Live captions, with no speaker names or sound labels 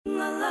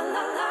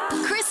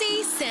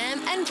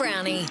and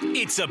Brownie.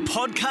 It's a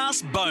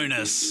podcast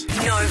bonus.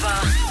 Nova.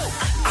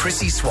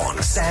 Chrissy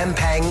Swan, Sam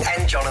Pang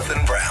and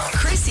Jonathan Brown.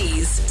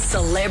 Chrissy's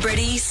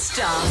Celebrity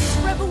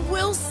Stuff. Rebel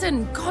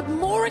Wilson, God,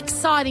 more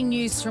exciting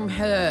news from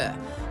her.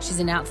 She's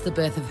announced the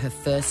birth of her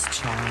first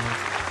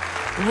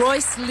child.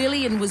 Royce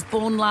Lillian was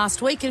born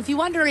last week, and if you're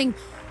wondering,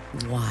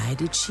 why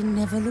did she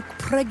never look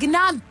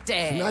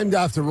pregnante? Named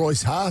after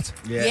Royce Hart,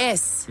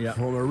 Yes. Yeah.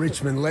 former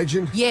Richmond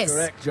legend. Yes.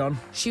 Correct, John.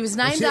 She was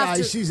named She-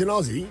 after... She's an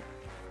Aussie,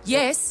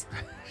 Yes.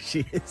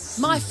 She is.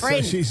 My so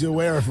friend... she's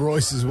aware of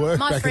Royce's work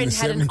My back in friend the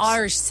had 70s. an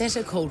Irish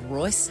setter called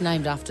Royce,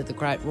 named after the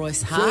great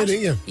Royce Hart. Fair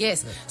dinkum.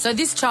 Yes. So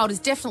this child is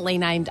definitely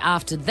named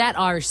after that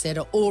Irish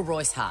setter or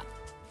Royce Hart.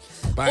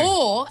 Bang.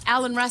 Or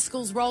Alan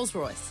Rascal's Rolls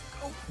Royce.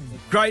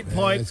 Great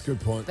point. That's a good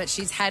point. But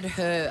she's had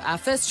her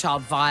first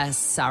child via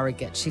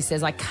surrogate. She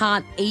says, I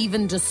can't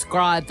even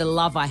describe the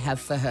love I have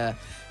for her.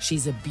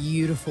 She's a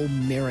beautiful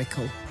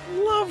miracle.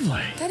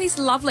 Lovely. That is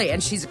lovely.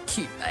 And she's a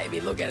cute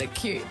baby. Look at her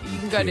cute. You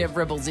can go to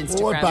Rebel's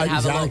Instagram What and have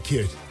babies a look. aren't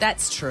cute?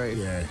 That's true.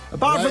 Yeah.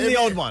 Apart from the every-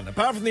 odd one.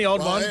 Apart from the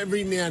odd well, one.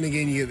 every now and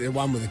again you get the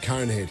one with a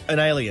cone head. An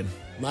alien.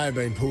 May have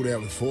been pulled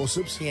out with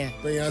forceps. Yeah.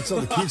 But, it's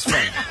not the kids'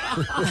 fun.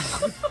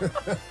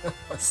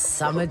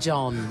 Summer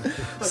John.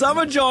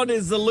 Summer John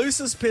is the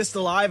loosest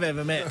pistol I've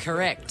ever met.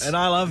 Correct. And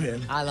I love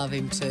him. I love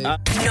him too.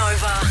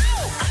 Nova.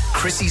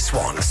 Chrissy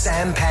Swan,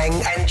 Sam Pang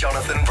and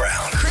Jonathan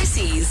Brown.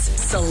 Chrissy's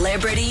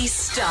Celebrity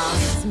Stuff.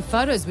 Some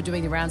photos were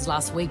doing the rounds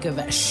last week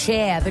of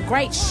Cher, the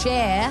great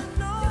Cher.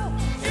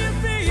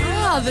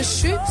 Ah, the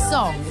Shoop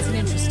song is an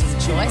interesting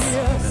choice.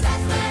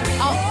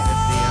 Oh,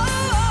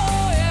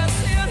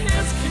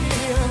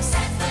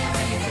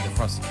 The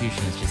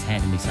prosecution has just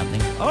handed me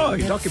something. Oh,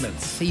 your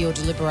documents. for your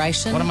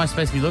deliberation. What am I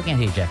supposed to be looking at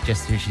here, Jack?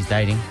 Just who she's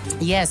dating?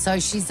 Yeah, so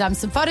she's some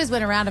photos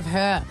went around of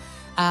her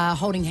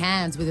holding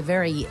hands with a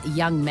very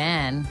young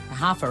man,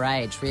 half her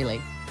age,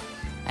 really.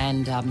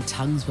 And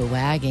tongues were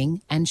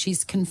wagging, and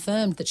she's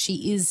confirmed that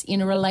she is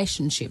in a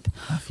relationship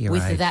your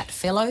with age. that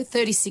fellow,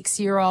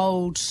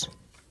 36-year-old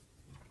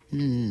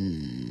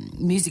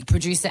music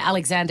producer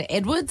Alexander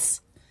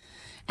Edwards.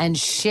 And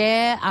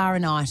Cher are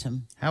an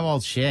item. How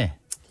old's Cher?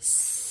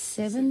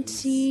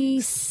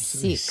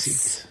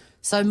 76.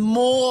 So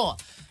more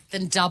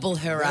than double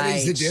her That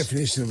age. is the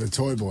definition of a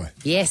toy boy.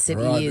 Yes, it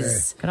Right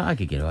is. I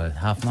could get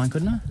half mine,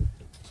 couldn't I?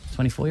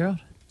 24-year-old?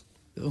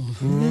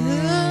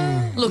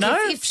 Look, No?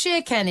 if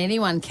Cher can,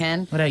 anyone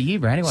can. What about you,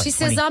 Brady? What, She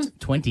says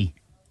 20?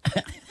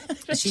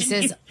 She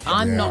says,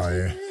 I'm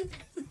Yeah.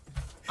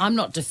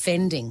 not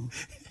defending.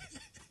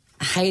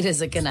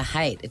 Haters are going to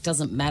hate. It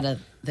doesn't matter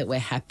that we're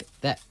happy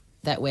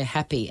that we're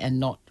happy and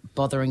not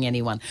bothering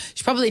anyone.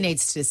 She probably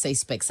needs to see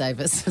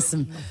Specsavers for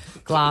some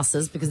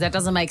glasses because that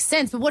doesn't make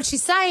sense. But what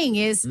she's saying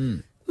is,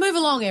 move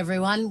along,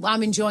 everyone.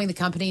 I'm enjoying the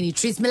company and he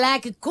treats me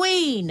like a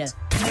queen.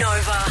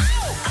 Nova.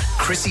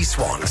 Chrissy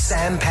Swan,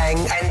 Sam Pang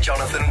and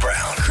Jonathan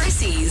Brown.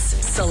 Chrissy's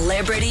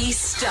Celebrity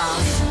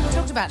Stuff. We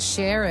talked about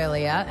Cher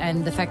earlier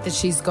and the fact that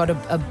she's got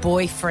a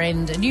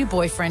boyfriend, a new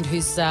boyfriend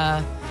who's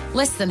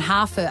less than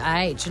half her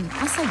age. And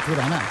I say good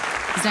on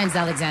her. His name's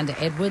Alexander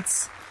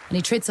Edwards and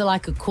he treats her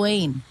like a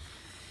queen.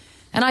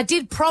 And I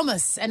did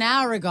promise an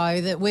hour ago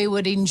that we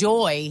would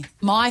enjoy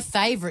my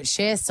favourite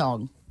Cher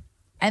song.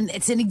 And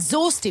it's an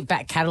exhaustive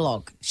back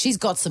catalogue. She's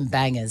got some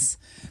bangers,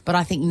 but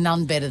I think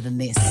none better than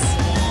this.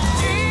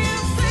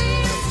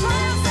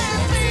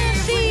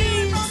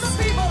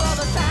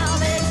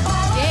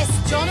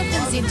 Yes,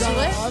 Jonathan's into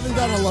I it. haven't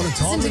done a lot of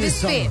time Listen to with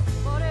this this bit. song.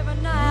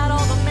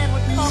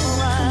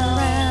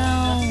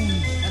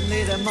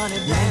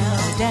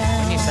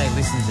 When you say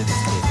listen to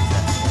this bit, is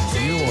that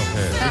you or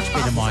her? Which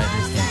bit am I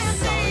listening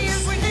to?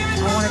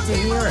 I wanted to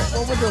hear it.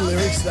 What were the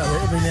lyrics, though?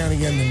 Every now and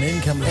again the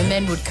men come The in.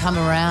 men would come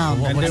around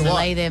And and do what?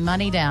 lay their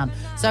money down.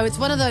 So it's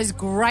one of those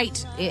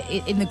great,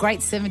 in the great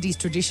 70s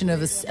tradition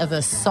of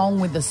a song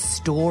with a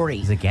story.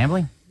 Is it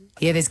gambling?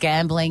 Yeah, there's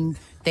gambling.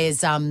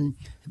 There's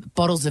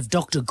bottles of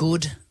Dr.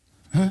 Good.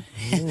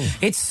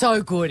 It's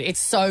so good.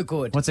 It's so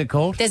good. What's it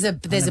called? There's a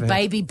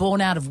baby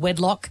born out of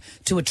wedlock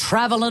to a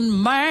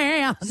travelling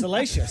man.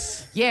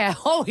 Salacious. Yeah.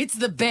 Oh, it's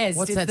the best.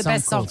 What's it's that the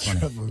song best song.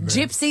 called,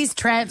 Gypsies,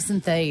 Tramps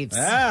and Thieves.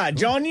 Ah,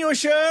 John, you a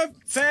Cher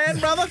fan,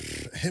 brother?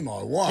 Am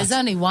I what? There's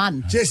only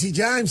one. Jesse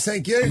James,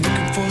 thank you.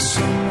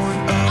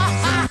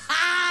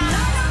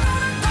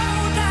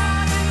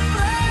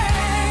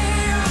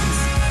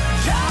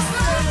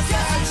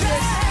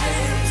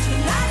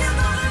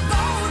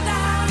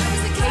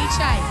 It's a key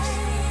change.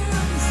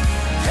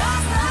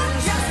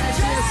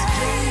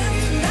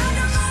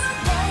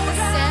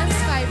 Sam's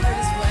favourite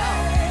as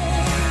well.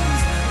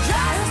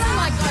 I also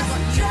like I Got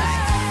You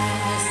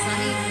Babe.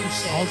 Sunny and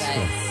Cher Old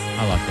school. days. I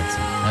like that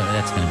song.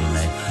 That's going to be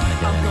me. I'm going to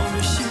go down.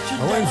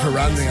 I went for a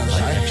run the other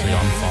Like day. actually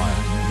on fire.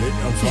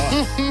 I'm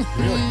fine.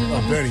 Really?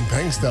 Like burning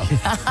pang stuff.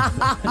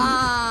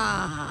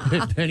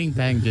 Burning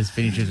Bang just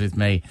finishes with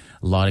me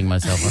lighting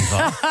myself on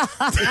fire.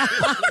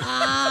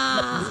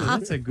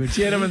 That's a good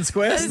Gentleman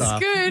Square It's stuff.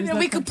 good. And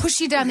we could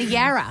push you down the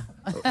Yarra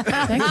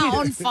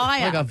on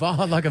fire.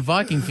 like a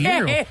Viking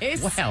funeral.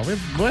 Yes. Wow, we've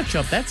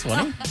workshopped that,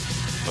 Swanee.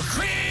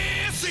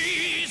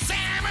 Chrissy,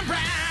 Sam and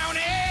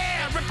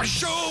Brownie. Ripper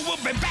Show will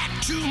be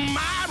back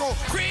tomorrow.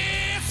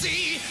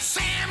 Chrissy,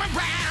 Sam and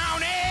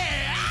Brownie.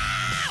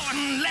 Oh,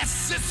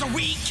 unless it's a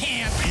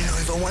weekend.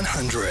 Nova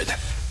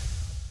 100.